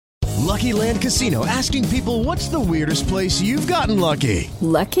Lucky Land Casino, asking people, what's the weirdest place you've gotten lucky?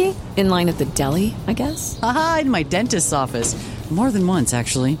 Lucky? In line at the deli, I guess? Aha, in my dentist's office. More than once,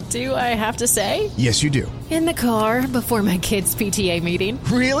 actually. Do I have to say? Yes, you do. In the car before my kids' PTA meeting.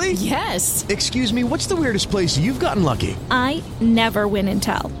 Really? Yes. Excuse me, what's the weirdest place you've gotten lucky? I never win and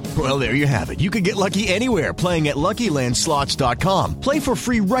tell. Well, there you have it. You can get lucky anywhere, playing at LuckyLandSlots.com. Play for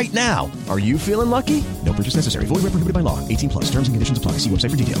free right now. Are you feeling lucky? No purchase necessary. Void where prohibited by law. 18+. Terms and conditions apply. See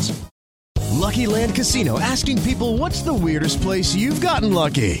website for details. Lucky Land Casino, asking people, what's the weirdest place you've gotten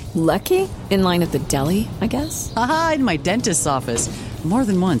lucky? Lucky? In line at the deli, I guess? Aha, in my dentist's office. More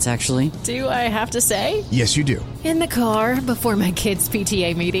than once, actually. Do I have to say? Yes, you do. In the car before my kids'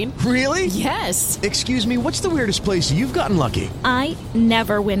 PTA meeting. Really? Yes. Excuse me, what's the weirdest place you've gotten lucky? I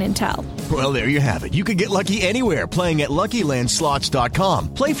never win and tell. Well, there you have it. You can get lucky anywhere, playing at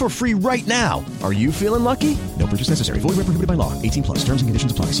LuckyLandSlots.com. Play for free right now. Are you feeling lucky? No purchase necessary. Void where prohibited by law. 18+. Terms and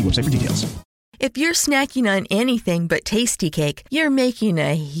conditions apply. See website for details. If you're snacking on anything but Tasty Cake, you're making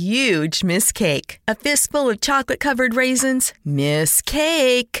a huge mistake. A fistful of chocolate-covered raisins?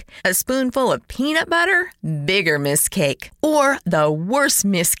 Mistake. A spoonful of peanut butter? Bigger mistake. Or the worst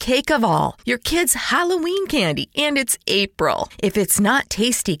mistake of all, your kid's Halloween candy, and it's April. If it's not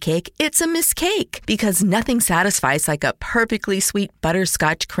Tasty Cake, it's a mistake, because nothing satisfies like a perfectly sweet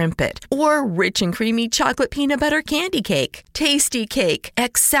butterscotch crimpet or rich and creamy chocolate peanut butter candy cake. Tasty Cake,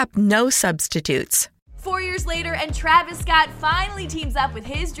 accept no substitutes. 4 years later, and Travis Scott finally teams up with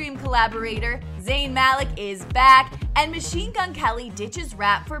his dream collaborator. Zayn Malik is back, and Machine Gun Kelly ditches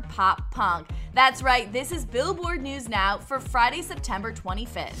rap for pop punk. That's right, this is Billboard News Now for Friday, September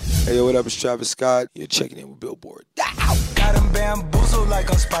 25th. Hey, yo, what up? It's Travis Scott. You're checking in with Billboard. Got him bamboozled like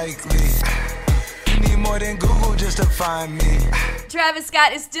I'm Spike Lee. Need more than Google just to find me. Travis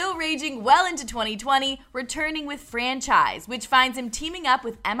Scott is still raging well into 2020, returning with Franchise, which finds him teaming up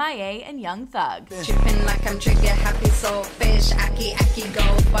with MIA and Young Thug. Tripping like I'm trigger happy, so fish. Aki, go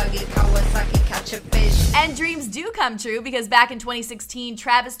buggy, Kawasaki, catch a fish. And dreams do come true, because back in 2016,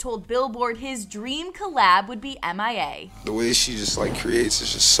 Travis told Billboard his dream collab would be MIA. The way she just like creates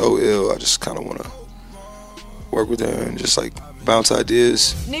is just so ill. I just kind of want to work with her and just like bounce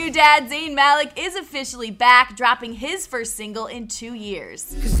ideas. New dad Zayn Malik is officially back, dropping his first single in 2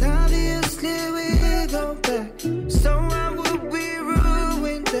 years.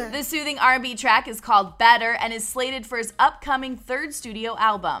 The soothing R&B track is called Better and is slated for his upcoming third studio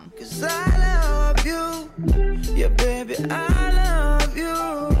album.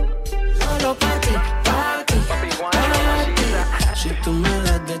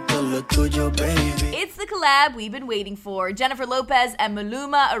 It's the collab we've been waiting for. Jennifer Lopez and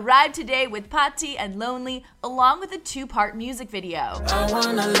Maluma arrived today with Patti and Lonely, along with a 2-part music video. I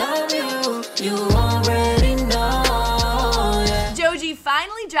wanna love you, you already know, yeah. Joji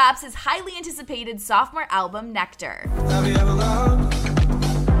finally drops his highly anticipated sophomore album, Nectar. Have you ever loved?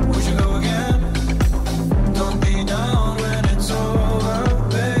 Would you go again? Don't be down when it's over,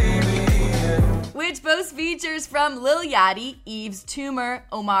 baby, yeah. Which boasts features from Lil Yachty, Yves Tumor,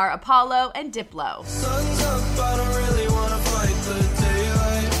 Omar Apollo, and Diplo. Sun's up, I don't really wanna fight the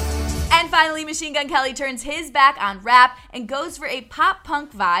daylight. And finally, Machine Gun Kelly turns his back on rap and goes for a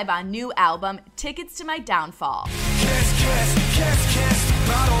pop-punk vibe on new album, Tickets to My Downfall.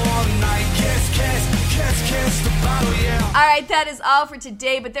 Alright, that is all for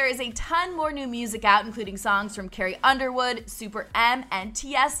today, but there is a ton more new music out, including songs from Carrie Underwood, Super M, and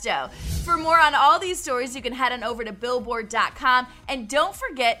Tiesto. For more on all these stories, you can head on over to Billboard.com, and don't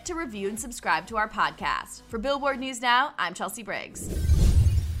forget to review and subscribe to our podcast. For Billboard News Now, I'm Chelsea Briggs.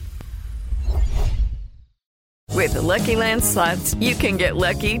 With the Lucky Land Slots, you can get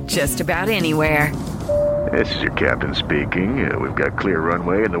lucky just about anywhere. This is your captain speaking. We've got clear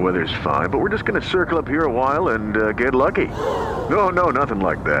runway and the weather's fine, but we're just going to circle up here a while and get lucky. No, nothing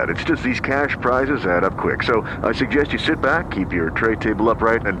like that. It's just these cash prizes add up quick. So I suggest you sit back, keep your tray table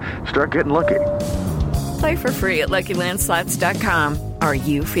upright, and start getting lucky. Play for free at LuckyLandSlots.com. Are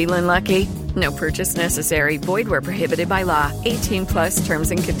you feeling lucky? No purchase necessary. Void where prohibited by law. 18+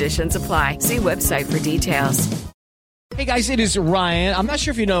 terms and conditions apply. See website for details. Hey guys, it is Ryan. I'm not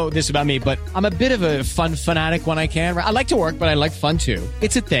sure if you know this about me, but I'm a bit of a fun fanatic when I can. I like to work, but I like fun too.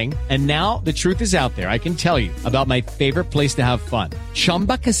 It's a thing. And now the truth is out there. I can tell you about my favorite place to have fun.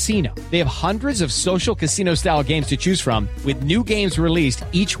 Chumba Casino. They have hundreds of social casino style games to choose from with new games released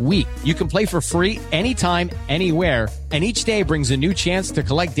each week. You can play for free anytime, anywhere. And each day brings a new chance to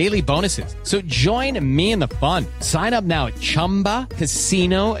collect daily bonuses. So join me in the fun. Sign up now at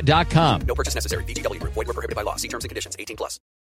ChumbaCasino.com. No purchase necessary. VGW Group. Void where prohibited by law. See terms and conditions. 18+.